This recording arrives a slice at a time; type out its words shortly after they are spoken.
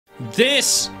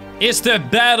This is the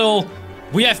battle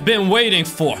we have been waiting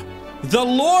for. The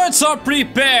lords are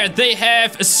prepared. They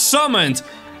have summoned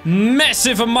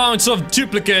massive amounts of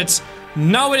duplicates.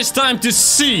 Now it is time to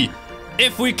see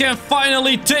if we can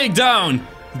finally take down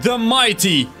the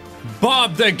mighty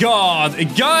Bob the God.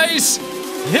 Guys,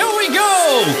 here we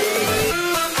go!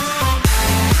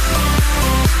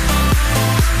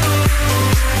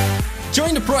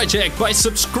 Join the project by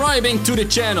subscribing to the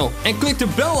channel and click the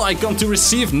bell icon to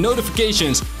receive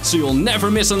notifications so you'll never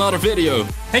miss another video.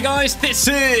 Hey guys, this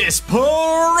is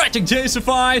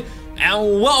ProjectJamesify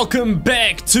and welcome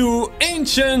back to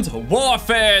Ancient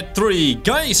Warfare 3.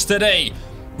 Guys, today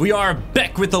we are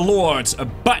back with the Lords,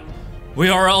 but we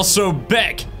are also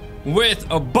back with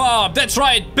Bob. That's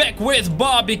right, back with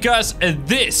Bob, because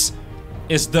this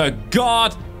is the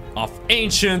God of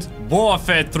Ancient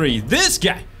Warfare 3. This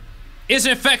guy is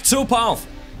in fact so powerful.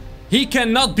 He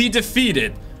cannot be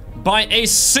defeated by a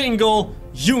single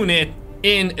unit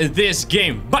in this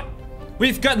game. But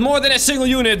we've got more than a single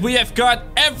unit. We have got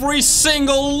every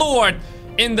single Lord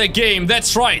in the game.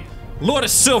 That's right. Lord of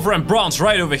Silver and Bronze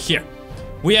right over here.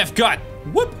 We have got,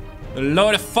 whoop, a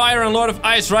Lord of Fire and Lord of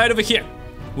Ice right over here.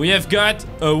 We have got,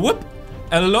 whoop,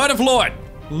 a Lord of Lord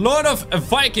of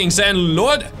Vikings and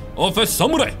Lord of a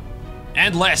Samurai.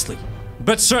 And lastly,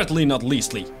 but certainly not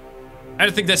leastly, I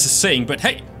don't think that's a saying, but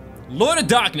hey, Lord of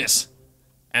Darkness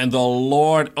and the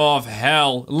Lord of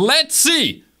Hell. Let's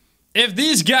see if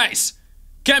these guys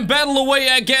can battle away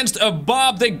against a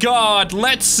Bob the God.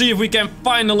 Let's see if we can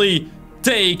finally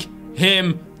take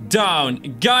him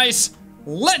down. Guys,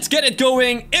 let's get it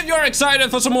going. If you're excited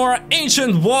for some more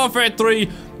Ancient Warfare 3,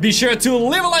 be sure to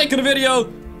leave a like on the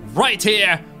video right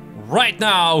here, right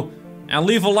now. And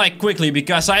leave a like quickly,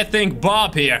 because I think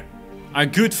Bob here, our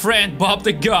good friend Bob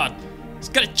the God, he's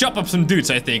gonna chop up some dudes,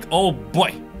 I think. Oh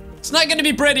boy. It's not gonna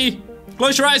be pretty.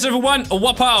 Close your eyes, everyone. Oh,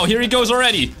 wow, here he goes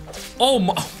already. Oh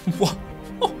my.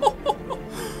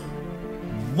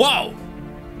 Wow.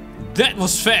 That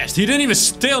was fast. He didn't even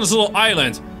stay on this little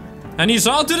island. And he's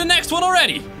on to the next one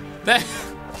already. That.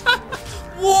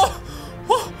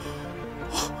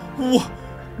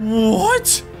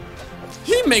 What?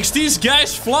 He makes these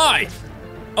guys fly.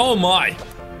 Oh my.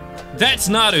 That's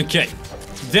not okay.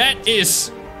 That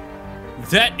is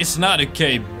not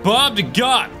okay. Bob the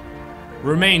God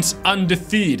remains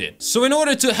undefeated. So in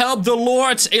order to help the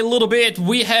Lords a little bit,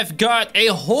 we have got a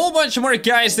whole bunch more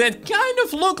guys that kind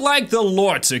of look like the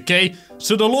Lords, okay?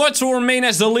 So the Lords will remain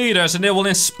as the leaders and they will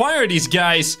inspire these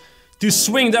guys to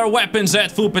swing their weapons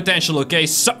at full potential, okay?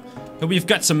 So we've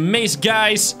got some mace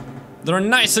guys that are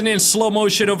nice and in slow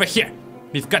motion over here.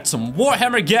 We've got some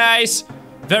Warhammer guys.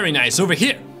 Very nice. Over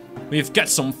here we've got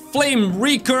some flame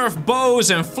recurve bows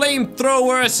and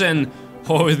flamethrowers and...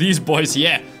 oh, these boys,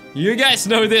 yeah. You guys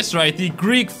know this, right? The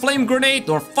Greek flame grenade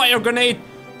or fire grenade.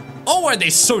 Oh, are they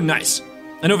so nice.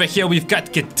 And over here we've got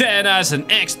katanas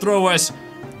and axe throwers.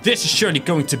 This is surely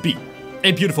going to be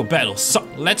a beautiful battle. So,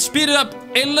 let's speed it up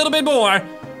a little bit more,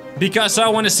 because I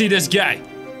want to see this guy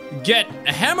get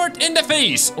hammered in the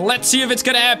face. Let's see if it's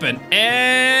gonna happen.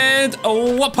 And...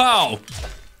 oh, whoop-pow.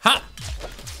 Ha!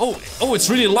 Oh, it's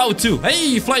really loud too.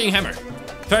 Hey, flying hammer.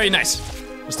 Very nice.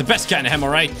 It's the best kind of hammer,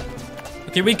 right?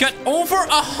 Okay, we got over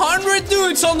 100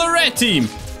 dudes on the red team.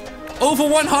 Over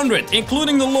 100,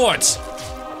 including the Lords.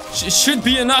 Should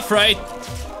be enough, right?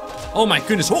 Oh my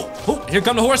goodness. Oh, here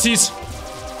come the horsies.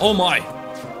 Oh my.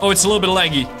 Oh, it's a little bit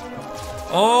laggy.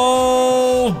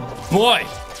 Oh boy.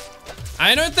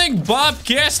 I don't think Bob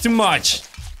cares too much.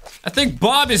 I think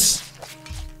Bob is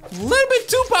a little bit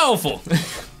too powerful.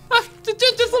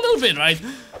 Just a little bit, right?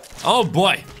 Oh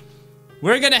boy.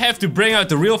 We're gonna have to bring out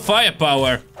the real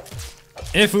firepower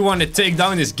if we want to take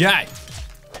down this guy.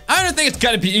 I don't think it's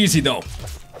gonna be easy though.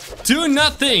 Do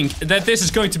not think that this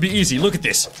is going to be easy. Look at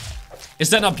this. Is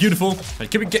that not beautiful?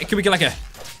 Can we get like a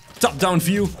top-down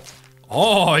view?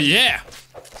 Oh yeah.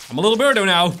 I'm a little birdo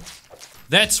now.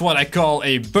 That's what I call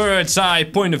a bird's eye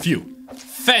point of view.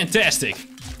 Fantastic.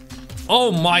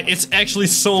 Oh my, it's actually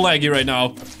so laggy right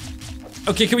now.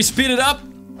 Okay, can we speed it up?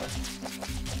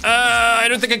 I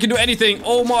don't think I can do anything.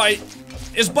 Oh my.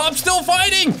 Is Bob still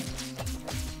fighting?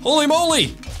 Holy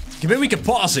moly. Maybe we can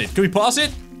pause it. Can we pause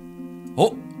it?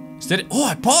 Oh, is that it? Oh,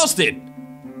 I paused it.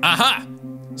 Aha.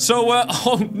 So,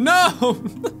 oh no.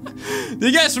 Do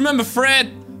you guys remember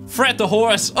Fred? Fred the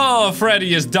horse? Oh,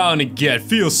 Freddy is down again.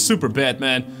 Feels super bad,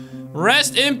 man.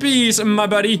 Rest in peace, my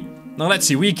buddy. Now, let's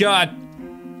see. We got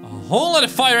a whole lot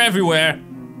of fire everywhere.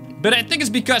 But I think it's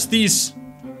because these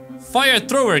fire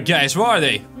thrower guys, where are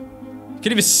they? Can't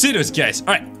even see those guys.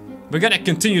 Alright, we're gonna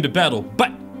continue the battle.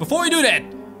 But before we do that,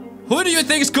 Who do you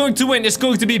think is going to win? Is it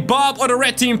going to be Bob or the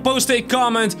red team? Post a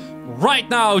comment right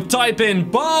now. Type in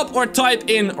Bob or type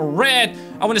in red.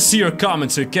 I want to see your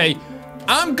comments, okay?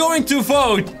 I'm going to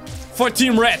vote for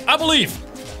Team Red. I believe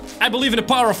in the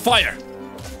power of fire.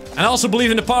 And I also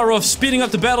believe in the power of speeding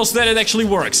up the battle so that it actually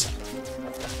works.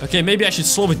 Okay, maybe I should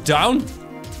slow it down.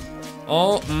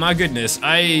 Oh my goodness.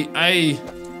 I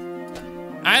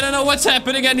don't know what's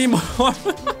happening anymore.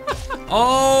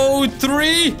 Oh,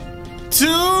 3,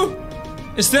 2.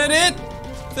 Is that it?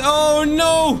 Oh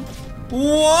no.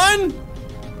 1.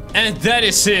 And that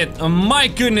is it. Oh, my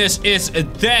goodness, is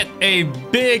that a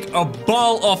big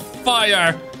ball of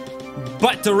fire.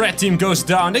 But the red team goes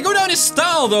down. They go down in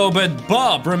style though, but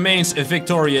Bob remains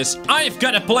victorious. I've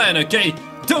got a plan, okay?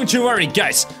 Don't you worry,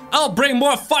 guys. I'll bring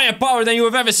more firepower than you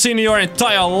have ever seen in your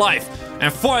entire life.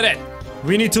 And for that,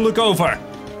 we need to look over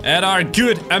at our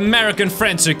good American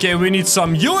friends, okay? We need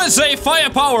some USA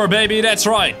firepower, baby. That's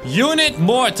right. Unit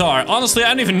Mortar. Honestly, I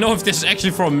don't even know if this is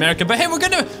actually from America. But hey, we're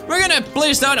gonna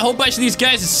place down a whole bunch of these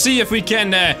guys and see if we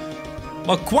can,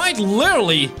 well, quite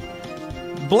literally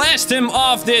blast him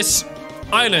off this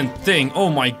island thing. Oh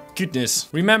my goodness.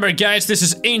 Remember, guys, this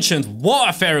is ancient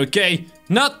warfare, okay?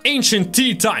 Not ancient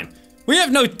tea time. We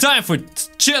have no time for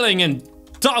chilling and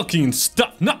talking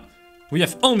stuff. No, we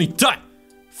have only time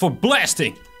for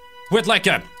blasting with like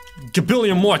a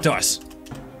gabillion mortars.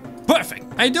 Perfect.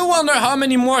 I do wonder how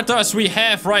many mortars we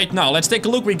have right now. Let's take a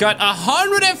look. We got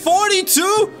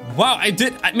 142. Wow, I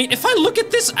mean, if I look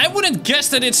at this, I wouldn't guess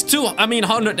that it's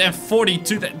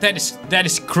 142. That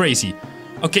is crazy.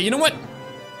 Okay, you know what?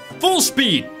 Full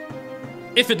speed.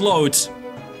 If it loads.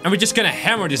 And we're just gonna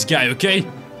hammer this guy, okay?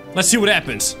 Let's see what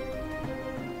happens.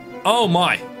 Oh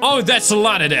my. Oh, that's a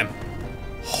lot of them.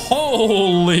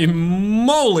 Holy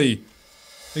moly.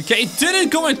 Okay, it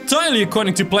didn't go entirely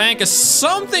according to plan, because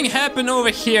something happened over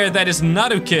here that is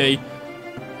not okay.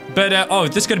 But, oh,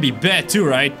 this is gonna be bad too,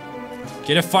 right?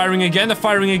 Okay, they're firing again,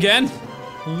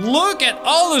 Look at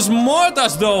all those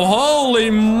mortars, though. Holy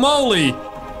moly.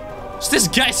 Is this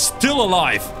guy still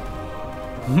alive?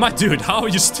 My dude, how are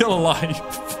you still alive?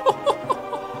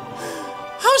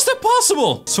 How is that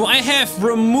possible? So I have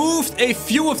removed a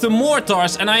few of the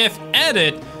mortars, and I have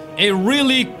added a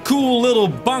really cool little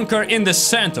bunker in the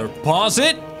center. Pause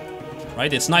it.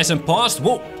 Right, it's nice and paused.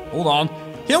 Whoa, hold on.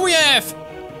 Here we have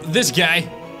this guy.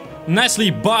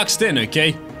 Nicely boxed in,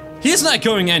 okay? He's not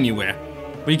going anywhere.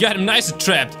 We got him nice and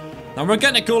trapped. Now we're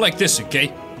gonna go like this,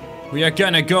 okay? We are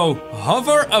gonna go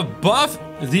hover above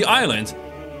the island.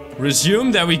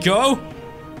 Resume, there we go.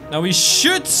 Now we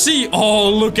should see... Oh,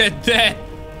 look at that.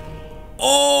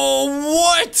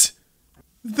 Oh, what?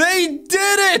 They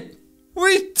did it!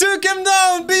 We took him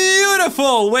down!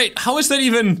 Beautiful! Wait, how is that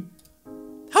even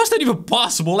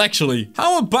possible, actually?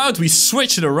 How about we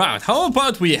switch it around? How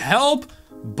about we help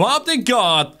Bob the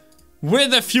God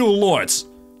with a few lords?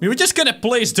 We were just gonna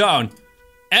place down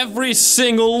every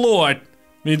single lord.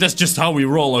 I mean, that's just how we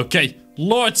roll, okay?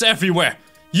 Lords everywhere.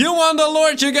 You want a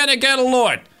lord, you're gonna get a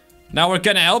lord. Now we're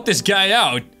gonna help this guy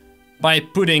out by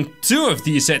putting 2 of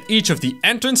these at each of the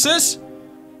entrances.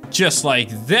 Just like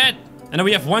that. And then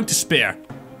we have 1 to spare.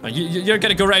 You're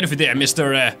gonna go right over there,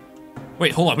 Mr.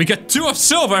 Wait, hold on. We got 2 of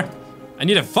silver. I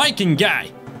need a Viking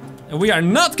guy. And we are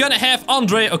not gonna have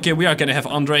Andre. Okay, we are gonna have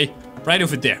Andre right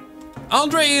over there.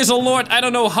 Andre is a lord. I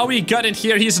don't know how he got in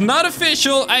here. He's not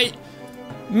official.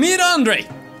 Meet Andre.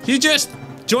 He just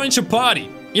joins your party.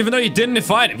 Even though you didn't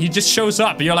invite him, he just shows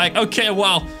up. And you're like, okay,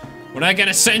 well, we're not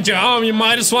gonna send you home. You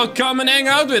might as well come and hang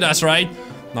out with us, right?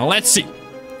 Now let's see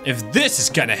if this is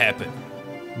gonna happen.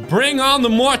 Bring on the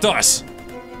mortars.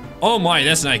 Oh my,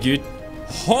 that's not good.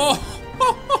 Oh.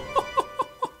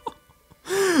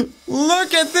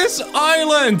 Look at this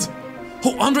island.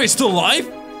 Oh, Andre's still alive?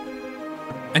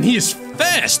 And he is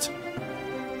fast.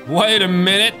 Wait a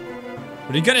minute.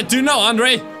 What are you gonna do now,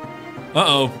 Andre?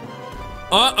 Uh-oh.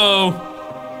 Uh-oh.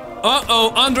 Uh-oh,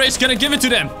 Andre's gonna give it to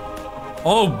them.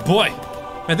 Oh boy.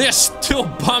 And they're still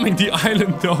bombing the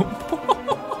island though.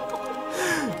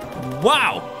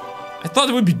 Wow. I thought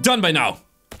it would be done by now.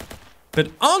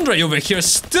 But Andre over here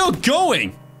is still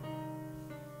going.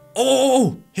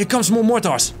 Oh, here comes more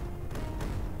mortars.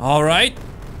 Alright.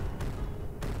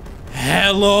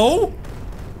 Hello?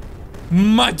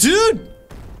 My dude?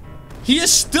 He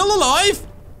is still alive?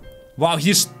 Wow,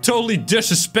 he's totally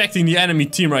disrespecting the enemy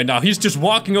team right now. He's just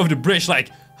walking over the bridge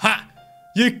like, ha!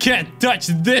 You can't touch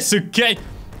this, okay?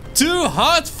 Too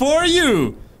hot for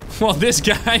you! Well, this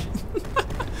guy...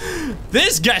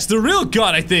 This guy's the real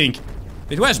god, I think.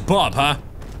 Wait, where's Bob, huh?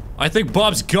 I think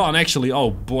Bob's gone, actually. Oh,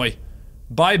 boy.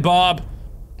 Bye, Bob.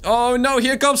 Oh, no,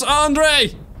 here comes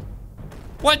Andre!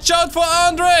 Watch out for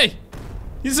Andre!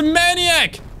 He's a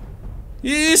maniac!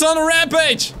 He's on a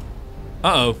rampage!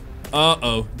 Uh-oh.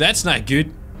 Uh-oh. That's not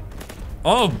good.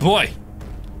 Oh boy.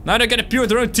 Now they're gonna appear with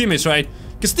their own teammates, right?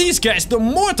 Because these guys, the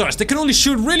mortars, they can only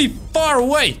shoot really far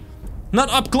away. Not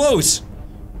up close.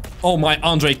 Oh my,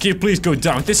 Andre, can you please go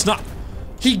down? This is not...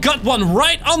 He got one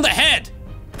right on the head!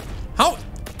 How?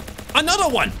 Another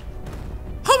one!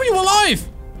 How are you alive?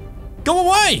 Go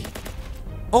away!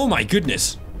 Oh my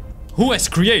goodness. Who has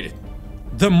created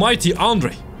the mighty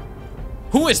Andre?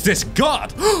 Who is this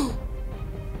god?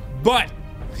 But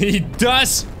he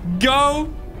does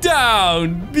go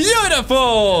down.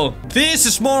 Beautiful! This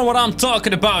is more what I'm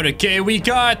talking about, okay? We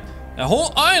got a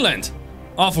whole island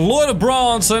of Lord of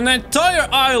Bronze, an entire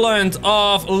island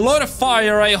of Lord of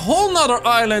Fire, a whole nother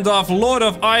island of Lord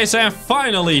of Ice, and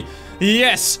finally,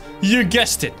 yes, you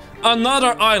guessed it,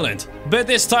 another island, but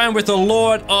this time with the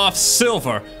Lord of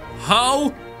Silver.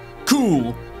 How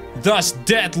cool does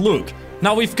that look?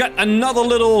 Now we've got another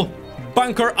little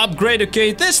bunker upgrade,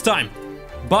 okay? This time,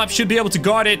 Bob should be able to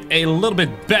guard it a little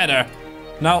bit better.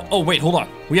 Now, oh wait, hold on.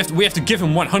 We have to give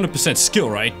him 100% skill,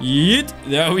 right? Yeet,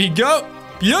 there we go.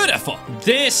 Beautiful.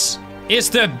 This is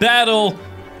the battle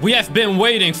we have been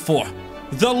waiting for.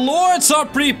 The lords are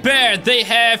prepared. They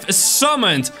have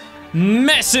summoned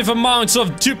massive amounts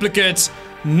of duplicates.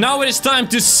 Now it is time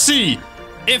to see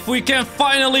if we can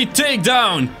finally take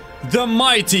down the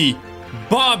mighty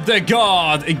Bob the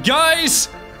God. Guys,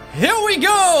 here we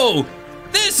go.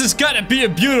 This is gonna be a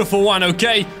beautiful one,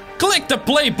 okay? Click the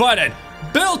play button,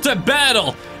 build a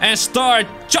battle, and start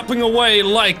chopping away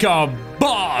like a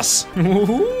boss.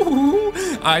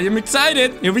 I am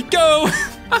excited. Here we go.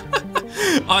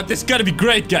 Oh, this is gonna be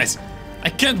great, guys. I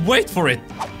can't wait for it.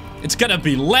 It's gonna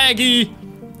be laggy.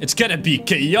 It's gonna be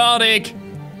chaotic.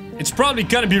 It's probably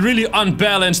gonna be really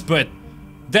unbalanced, but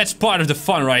that's part of the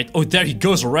fun, right? Oh, there he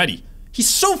goes already. He's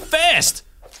so fast.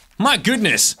 My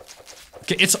goodness.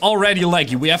 Okay, it's already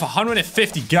laggy. We have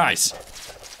 150 guys.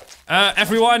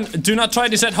 Everyone, do not try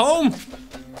this at home.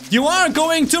 You are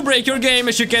going to break your game,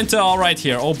 as you can tell right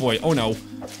here. Oh boy, oh no.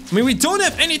 I mean, we don't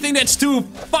have anything that's too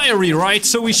fiery, right?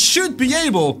 So we should be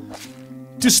able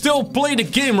to still play the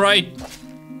game, right?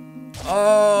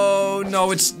 Oh, no,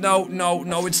 it's no,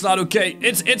 it's not okay.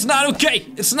 It's not okay.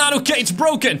 It's not okay. It's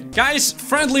broken. Guys,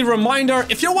 friendly reminder,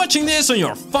 if you're watching this on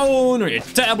your phone or your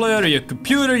tablet or your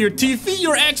computer, your TV,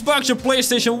 your Xbox, your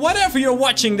PlayStation, whatever you're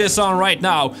watching this on right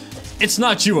now, it's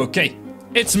not you, okay?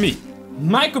 It's me.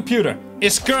 My computer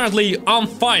is currently on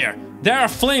fire. There are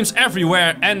flames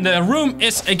everywhere and the room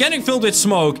is getting filled with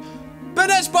smoke. But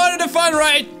that's part of the fun,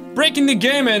 right? Breaking the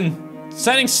game and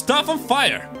setting stuff on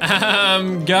fire.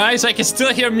 Guys, I can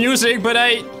still hear music, but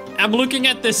I'm looking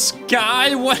at the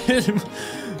sky. What?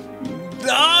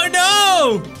 Oh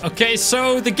no! Okay,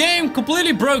 so the game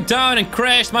completely broke down and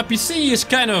crashed. My PC is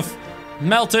kind of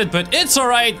melted, but it's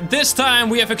alright. This time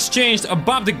we have exchanged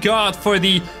Bob the God for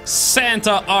the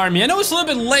Santa army. I know it's a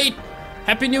little bit late.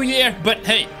 Happy New Year, but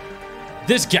hey,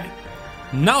 this guy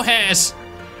now has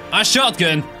a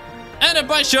shotgun and a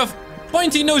bunch of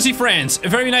pointy nosy friends.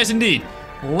 Very nice indeed.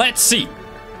 Let's see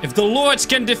if the lords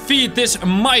can defeat this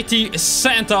mighty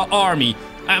Santa army.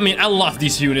 I mean, I love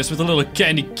these units with a little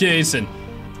candy case and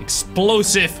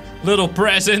explosive little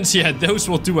presents. Yeah, those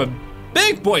will do a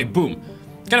big boy boom.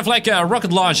 Kind of like a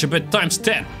rocket launcher, but times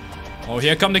 10. Oh,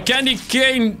 here come the candy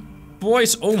cane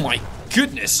boys. Oh my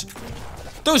goodness.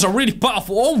 Those are really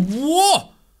powerful. Oh, whoa.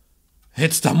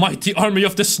 It's the mighty army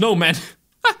of the snowman.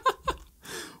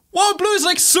 Wow, Blue is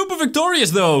like super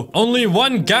victorious though. Only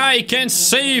one guy can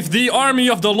save the army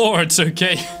of the lords,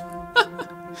 okay?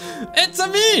 It's a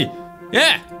me.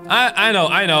 Yeah,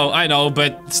 I know,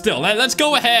 but still, let's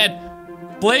go ahead.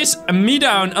 Place me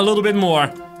down a little bit more.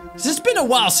 It's been a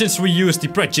while since we used the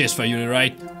ProjectJamesify unit,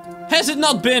 right? Has it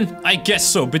not been? I guess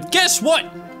so, but guess what?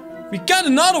 We got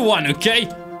another one, okay?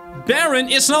 Baron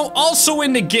is now also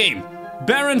in the game.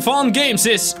 Baron Von Games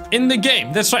is in the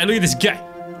game. That's right, look at this guy.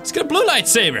 He's got a blue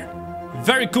lightsaber.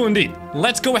 Very cool indeed.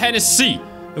 Let's go ahead and see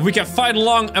if we can fight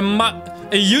along a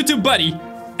YouTube buddy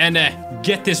and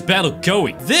get this battle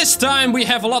going. This time we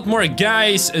have a lot more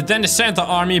guys than the Santa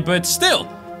army, but still,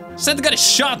 Santa got a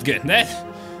shotgun.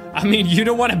 I mean, you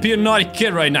don't want to be a naughty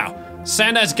kid right now.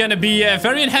 Santa's gonna be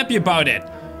very unhappy about it.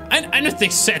 I don't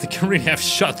think Santa can really have a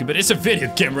shotgun, but it's a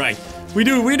video game, right? We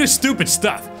do stupid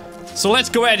stuff. So let's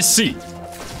go ahead and see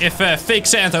if fake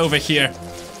Santa over here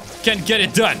can get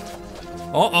it done.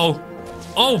 Uh-oh.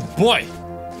 Oh boy.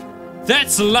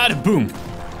 That's a lot of boom.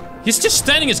 He's just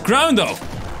standing his ground though.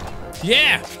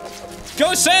 Yeah.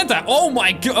 Go Santa. Oh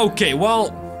my god. Okay,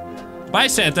 well. Bye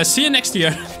Santa. See you next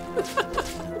year.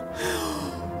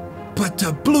 But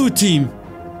the blue team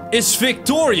is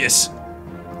victorious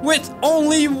with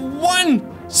only one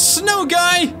snow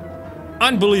guy.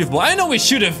 Unbelievable. I know we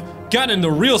should have gotten the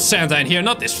real Santa in here,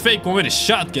 not this fake one with a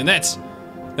shotgun. That's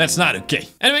not okay.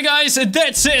 Anyway, guys,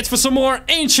 that's it for some more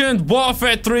Ancient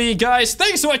Warfare 3, guys.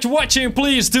 Thanks so much for watching.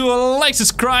 Please do like,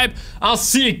 subscribe. I'll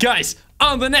see you guys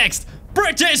on the next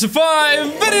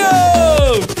ProjectJamesify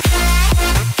video.